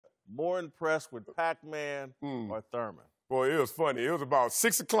more impressed with Pac-Man or Thurman? Boy, it was funny. It was about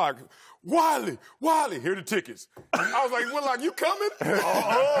 6 o'clock. Wiley, here are the tickets. I was like, Whitlock, you coming?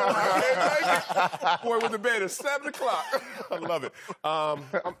 I can't make it. Boy, went to bed at 7 o'clock. I love it.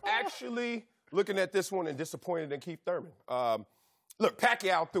 I'm actually looking at this one and disappointed in Keith Thurman. Look,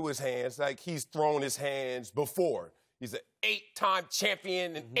 Pacquiao threw his hands like he's thrown his hands before. He's an 8-time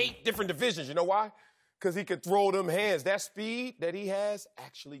champion in 8 different divisions. You know why? Because he could throw them hands. That speed that he has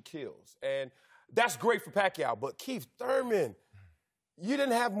actually kills. And that's great for Pacquiao. But Keith Thurman, you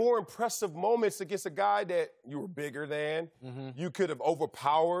didn't have more impressive moments against a guy that you were bigger than. You could have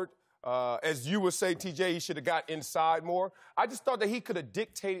overpowered. As you would say, TJ, he should have got inside more. I just thought that he could have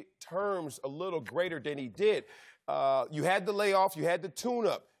dictated terms a little greater than he did. You had the layoff. You had the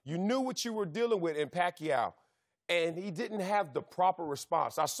tune-up. You knew what you were dealing with in Pacquiao. And he didn't have the proper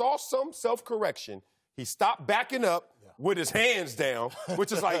response. I saw some self-correction. He stopped backing up with his hands down,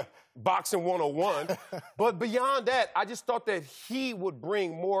 which is like boxing 101. But beyond that, I just thought that he would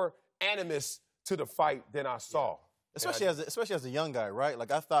bring more animus to the fight than I saw. Especially as a young guy, right?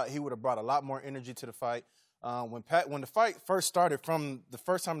 Like, I thought he would have brought a lot more energy to the fight. When the fight first started, from the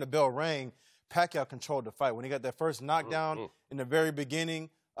first time the bell rang, Pacquiao controlled the fight. When he got that first knockdown in the very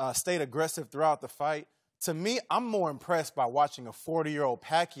beginning, stayed aggressive throughout the fight. To me, I'm more impressed by watching a 40-year-old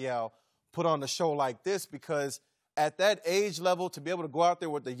Pacquiao put on a show like this, because at that age level, to be able to go out there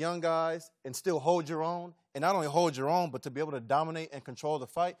with the young guys and still hold your own, and not only hold your own, but to be able to dominate and control the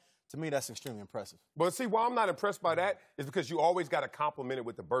fight, to me, that's extremely impressive. But see, why I'm not impressed by that is because you always got to compliment it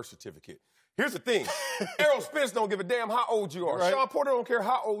with the birth certificate. Here's the thing. Errol Spence don't give a damn how old you are. Right. Sean Porter don't care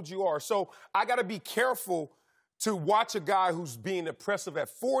how old you are. So I got to be careful to watch a guy who's being impressive at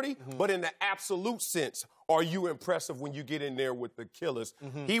 40, but in the absolute sense, are you impressive when you get in there with the killers?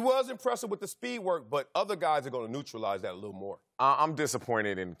 He was impressive with the speed work, but other guys are going to neutralize that a little more. I'm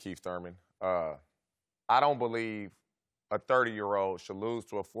disappointed in Keith Thurman. I don't believe a 30-year-old should lose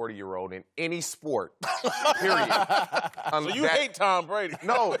to a 40-year-old in any sport, period. So you hate Tom Brady?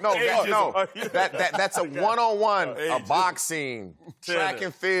 No. That's a one-on-one, a boxing, track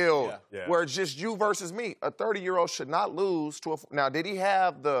and field, where it's just you versus me. A 30-year-old should not lose to a... Now, did he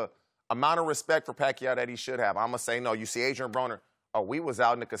have the amount of respect for Pacquiao that he should have? I'm going to say no. You see Adrian Broner, we was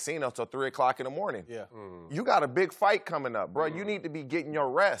out in the casino till 3 o'clock in the morning. You got a big fight coming up, bro. You need to be getting your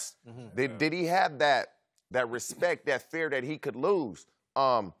rest. Did he have that respect, that fear that he could lose?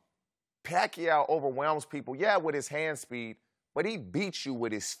 Pacquiao overwhelms people, with his hand speed, but he beats you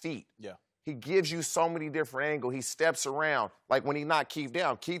with his feet. He gives you so many different angles. He steps around. Like when he knocked Keith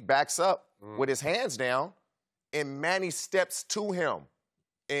down, Keith backs up with his hands down, and Manny steps to him.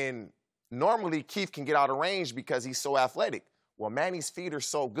 And normally Keith can get out of range because he's so athletic. Well, Manny's feet are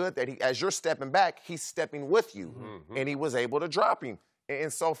so good that as you're stepping back, he's stepping with you. And he was able to drop him.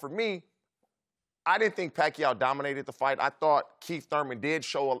 And so for me, I didn't think Pacquiao dominated the fight. I thought Keith Thurman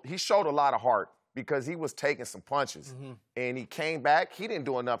showed a lot of heart because he was taking some punches. And he came back. He didn't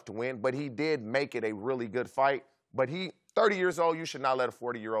do enough to win, but he did make it a really good fight. But 30 years old, you should not let a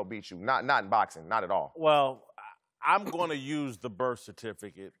 40-year-old beat you. Not in boxing, not at all. Well, I'm going to use the birth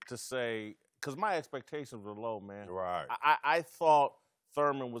certificate to say, because my expectations were low, man. Right. I thought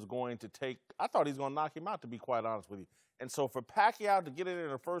Thurman was going to I thought he was going to knock him out, to be quite honest with you. And so for Pacquiao to get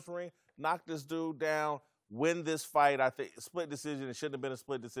in the first ring, knock this dude down, win this fight, I think split decision. It shouldn't have been a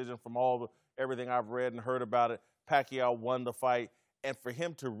split decision from everything I've read and heard about it. Pacquiao won the fight. And for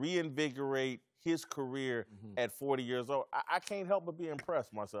him to reinvigorate his career at 40 years old, I can't help but be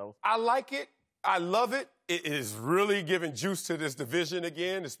impressed, Marcellus. I like it. I love it. It is really giving juice to this division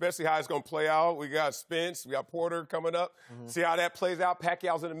again, especially how it's going to play out. We got Spence. We got Porter coming up. See how that plays out.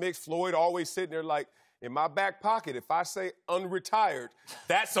 Pacquiao's in the mix. Floyd always sitting there like, in my back pocket, if I say unretired,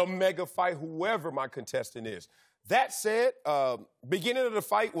 that's a mega fight, whoever my contestant is. That said, beginning of the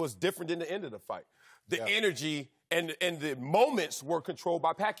fight was different than the end of the fight. The energy and the moments were controlled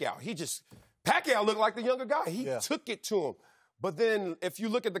by Pacquiao. Pacquiao looked like the younger guy. He took it to him. But then if you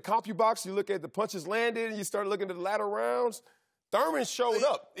look at the CompuBox, you look at the punches landed, and you start looking at the latter rounds, Thurman showed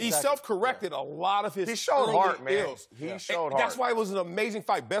up. He self-corrected a lot of his He showed heart, man. ills. He showed heart. That's why it was an amazing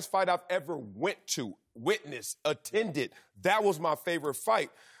fight. Best fight I've ever went to, witnessed, attended. That was my favorite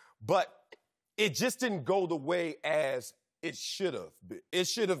fight. But it just didn't go the way as it should have been. It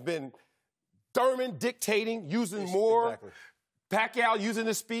should have been Thurman dictating, using more. Pacquiao using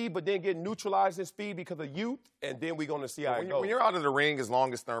his speed, but then getting neutralized in speed because of youth, and then we're going to see how it goes. When you're out of the ring as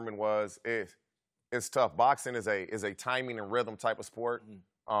long as Thurman was, it's tough. Boxing is a timing and rhythm type of sport.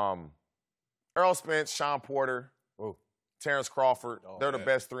 Errol Spence, Sean Porter, Terrence Crawford, they're the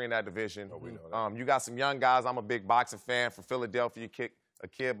best three in that division. You got some young guys. I'm a big boxing fan from Philadelphia. a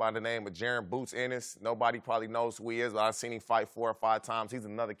kid by the name of Jaron Boots Ennis. Nobody probably knows who he is, but I've seen him fight 4 or 5 times. He's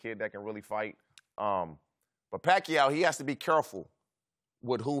another kid that can really fight. But Pacquiao, he has to be careful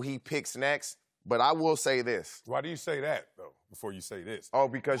with who he picks next. But I will say this. Why do you say that, though, before you say this? Oh,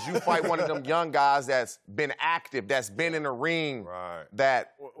 because you fight one of them young guys that's been active, that's been in the ring,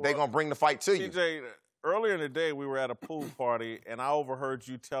 that they're going to bring the fight to you. TJ, earlier in the day, we were at a pool party, and I overheard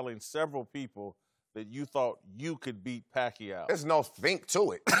you telling several people that you thought you could beat Pacquiao. There's no think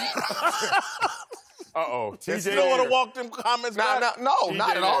to it. Uh-oh. TJ, you don't want to walk them comments back? No,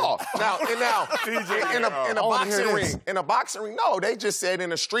 not at all. Now, in a boxing ring, no, they just said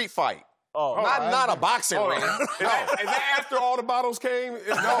in a street fight. Not a boxing ring. No. Is that after all the bottles came?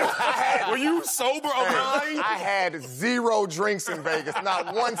 No. Were you sober or blind? I had 0 drinks in Vegas,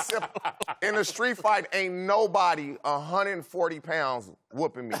 not one sip. In a street fight, ain't nobody 140 pounds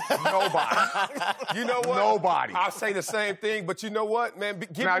whooping me. Nobody. You know what? Nobody. I'll say the same thing, but you know what, man?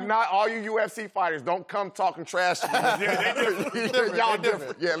 Now, not all you UFC fighters, don't come talking trash to me. Y'all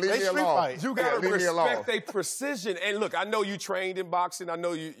different. Yeah, leave me alone. You got to respect their precision. And look, I know you trained in boxing. I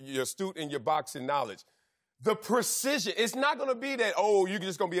know you're astute in your boxing knowledge. The precision, it's not going to be that, oh, you're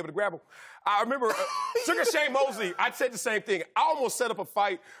just going to be able to grab him. I remember Sugar Shane Mosley, I said the same thing. I almost set up a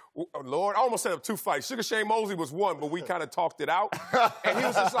fight. Oh, Lord, I almost set up 2 fights. Sugar Shane Mosley was one, but we kind of talked it out. And he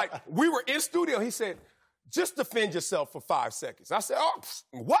was just like, we were in studio. He said, just defend yourself for 5 seconds. I said, oh,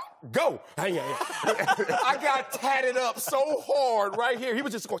 what? Go. I got tatted up so hard right here. He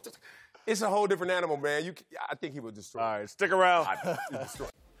was just going, it's a whole different animal, man. I think he would destroy. All right, stick around.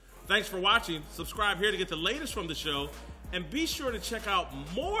 Thanks for watching. Subscribe here to get the latest from the show. And be sure to check out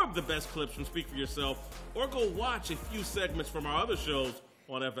more of the best clips from Speak For Yourself, or go watch a few segments from our other shows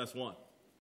on FS1.